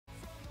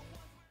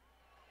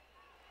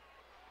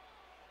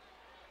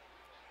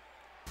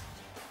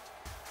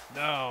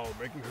Now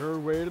making her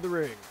way to the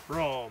ring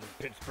from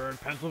Pittsburgh,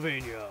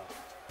 Pennsylvania,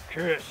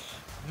 Kiss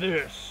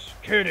This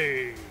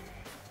Kitty.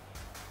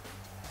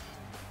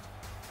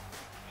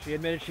 She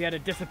admitted she had a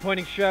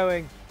disappointing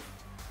showing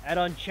at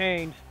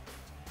Unchained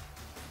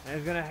and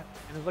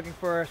is looking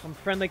for some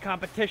friendly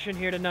competition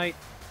here tonight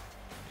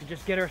to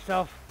just get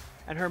herself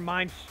and her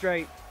mind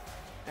straight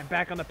and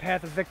back on the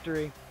path of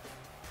victory.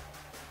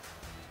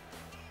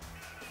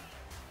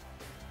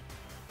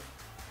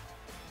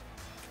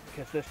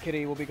 Kiss This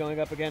Kitty will be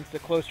going up against a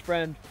close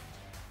friend,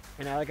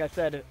 and like I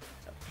said,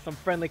 some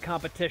friendly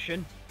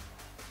competition.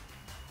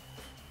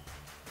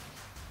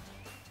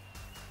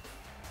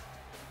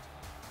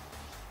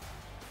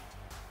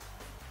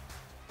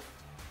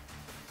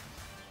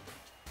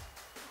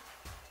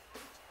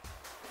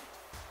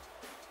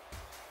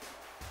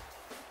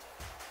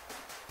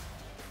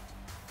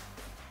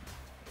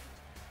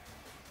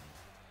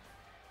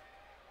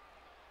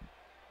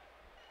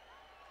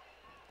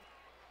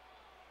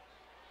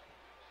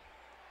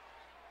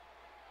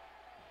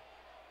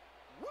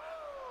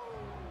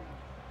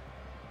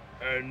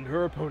 And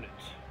her opponent,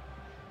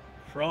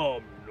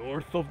 from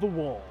north of the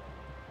wall,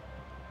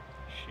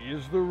 she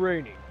is the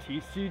reigning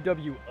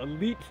TCW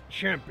Elite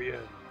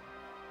Champion,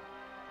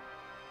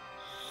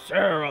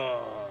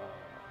 Sarah.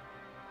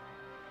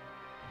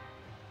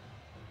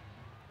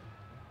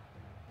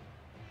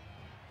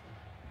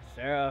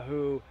 Sarah,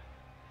 who,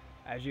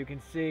 as you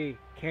can see,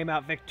 came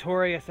out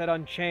victorious at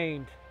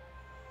Unchained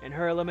in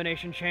her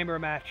Elimination Chamber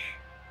match.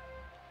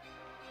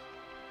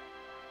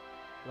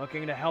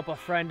 Looking to help a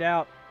friend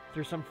out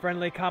through some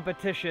friendly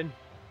competition.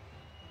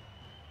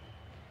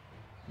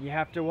 You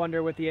have to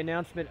wonder, with the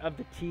announcement of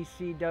the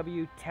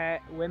TCW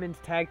Women's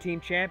Tag Team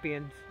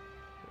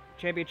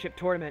Championship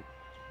Tournament,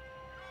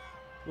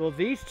 will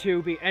these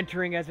two be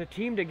entering as a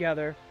team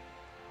together?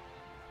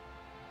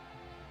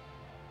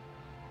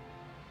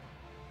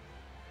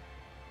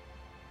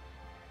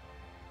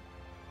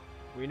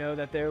 We know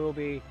that there will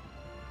be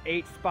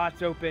 8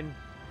 spots open.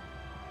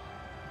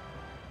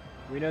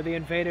 We know the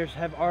Invaders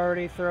have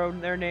already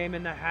thrown their name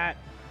in the hat,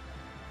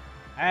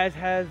 as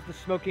has the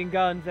Smoking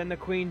Guns and the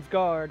Queen's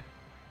Guard,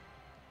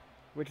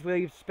 which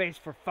leaves space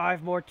for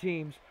 5 more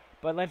teams.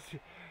 But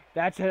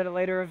that's at a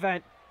later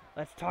event.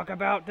 Let's talk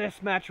about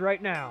this match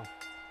right now.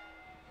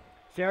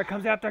 Sarah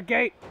comes out the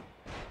gate.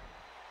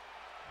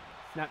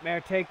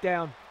 Snapmare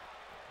takedown.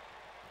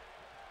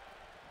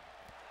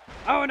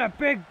 Oh, and a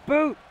big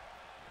boot.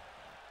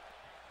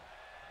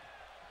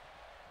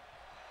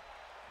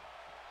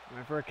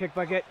 Went for a kick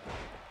bucket.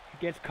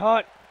 Gets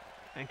caught.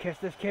 And Kiss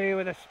This Kitty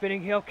with a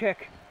spinning heel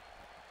kick.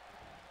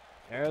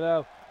 There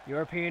though,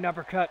 European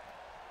uppercut.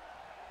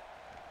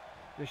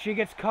 So she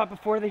gets caught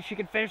before she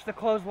can finish the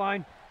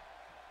clothesline.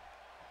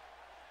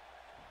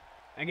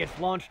 And gets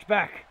launched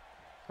back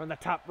from the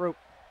top rope.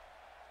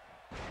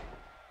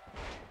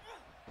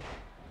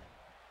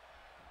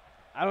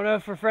 I don't know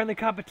if for friendly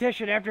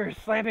competition after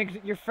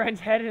slamming your friend's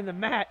head in the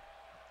mat.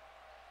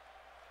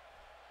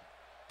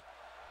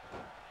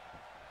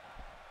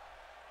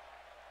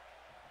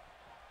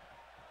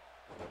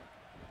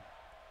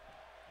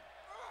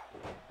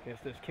 Kiss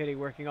This Kitty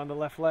working on the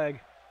left leg.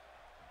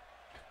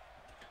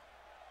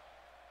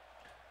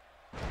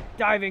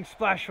 Diving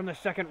splash from the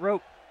second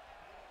rope.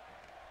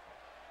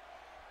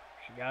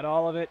 She got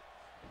all of it.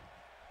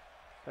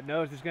 But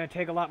knows it's going to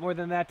take a lot more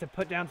than that to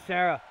put down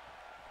Sarah.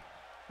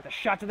 With a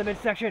shot to the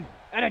midsection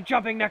and a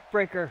jumping neck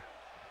breaker.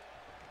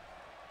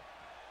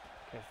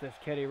 Kiss This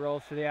Kitty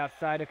rolls to the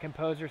outside to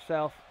compose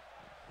herself.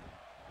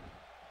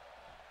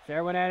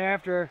 Sarah went out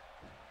after her.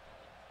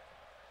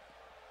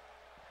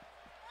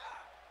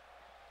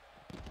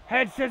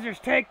 Head scissors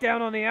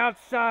takedown on the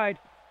outside.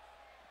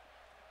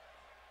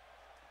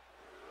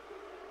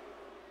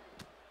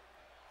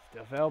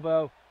 Stiff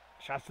elbow.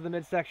 Shots to the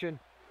midsection.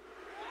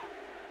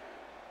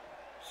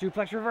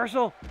 Suplex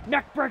reversal.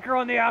 Neck breaker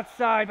on the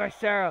outside by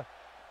Sarah.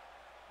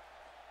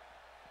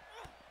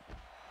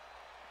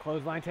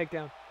 Clothesline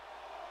takedown.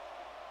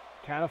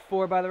 Count of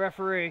 4 by the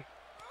referee.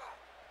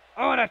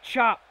 Oh, and a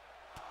chop.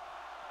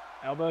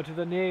 Elbow to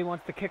the knee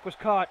once the kick was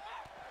caught.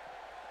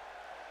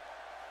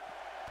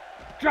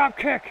 Drop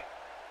kick.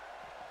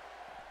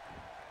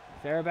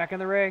 Sarah back in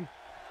the ring.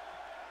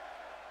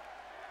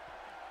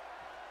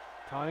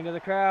 Taunting to the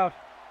crowd.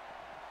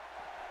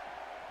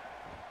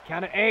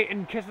 Count of 8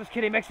 and Kiss This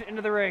Kitty makes it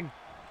into the ring.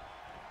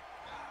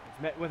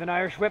 It's met with an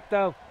Irish whip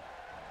though.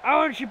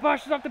 Oh, and she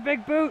bushes off the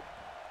big boot.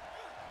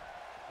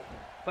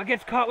 But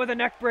gets caught with a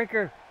neck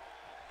breaker.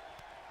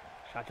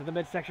 Shot to the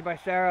midsection by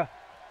Sarah.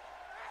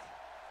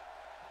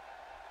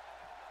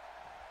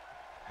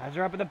 Has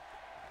her up in the...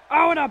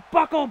 Oh, and a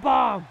buckle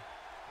bomb!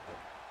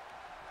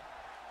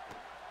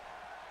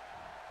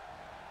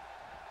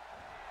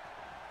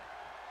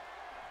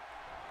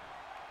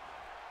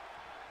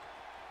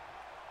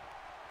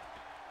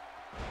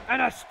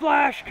 And a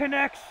splash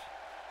connects.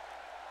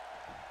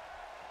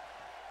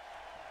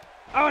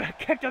 Oh, and a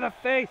kick to the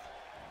face.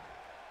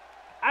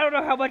 I don't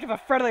know how much of a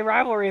friendly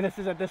rivalry this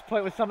is at this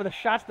point with some of the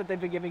shots that they've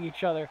been giving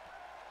each other.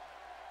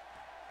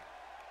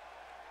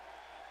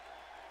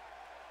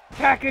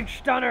 Package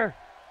stunner.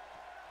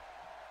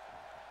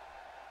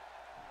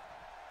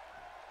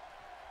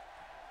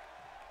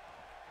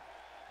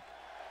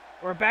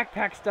 Or a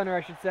backpack stunner,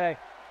 I should say.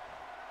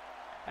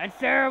 And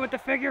Sarah with the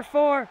figure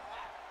 4.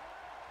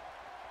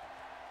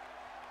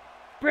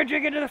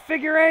 Bridging into the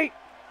figure 8.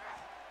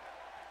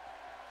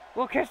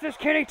 We'll kiss this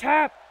kitty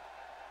tap.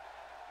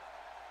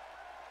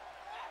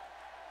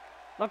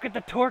 Look at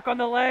the torque on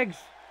the legs.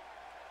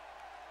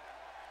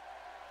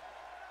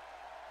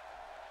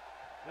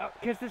 Oh,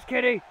 kiss this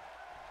kitty.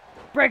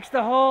 Breaks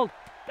the hold.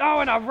 Oh,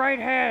 and a right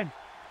hand.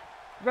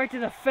 Right to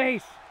the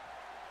face.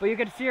 But you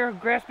can see her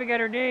grasping at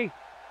her knee.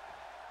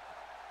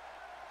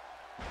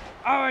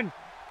 Oh, and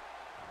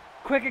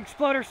quick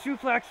exploder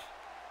suplex.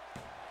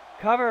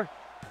 Cover.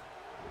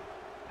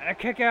 And a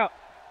kick out.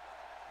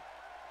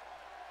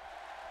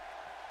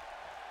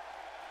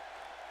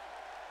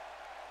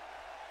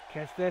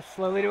 Kiss this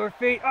slowly to her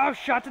feet. Oh,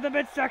 shot to the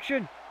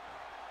midsection.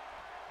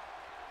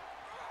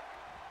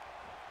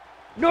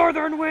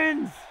 Northern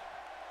wins.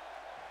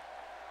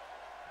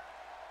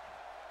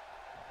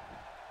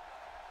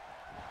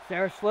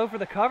 Sarah slow for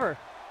the cover.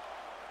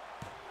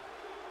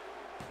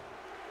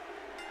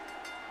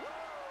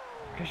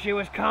 Because she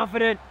was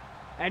confident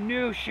and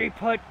knew she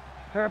put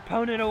her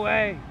opponent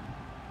away.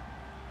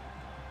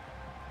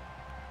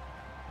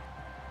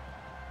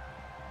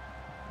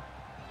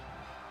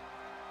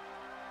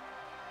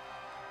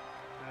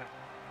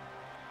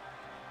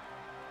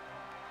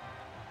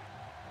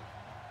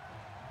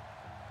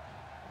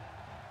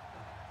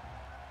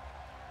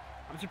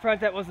 I'm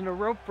surprised that wasn't a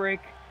rope break.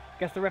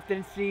 Guess the ref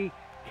didn't see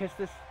kiss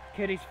this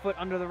kitty's foot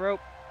under the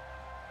rope.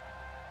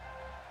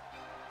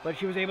 But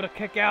she was able to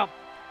kick out,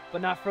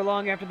 but not for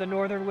long after the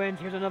Northern wins.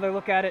 Here's another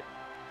look at it.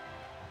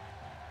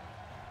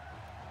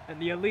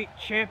 And the Elite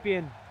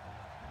Champion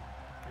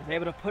is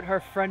able to put her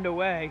friend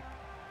away.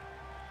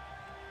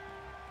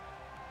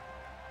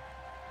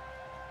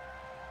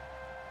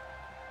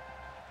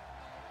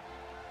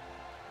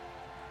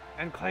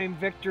 And claim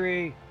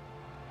victory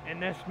in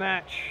this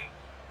match.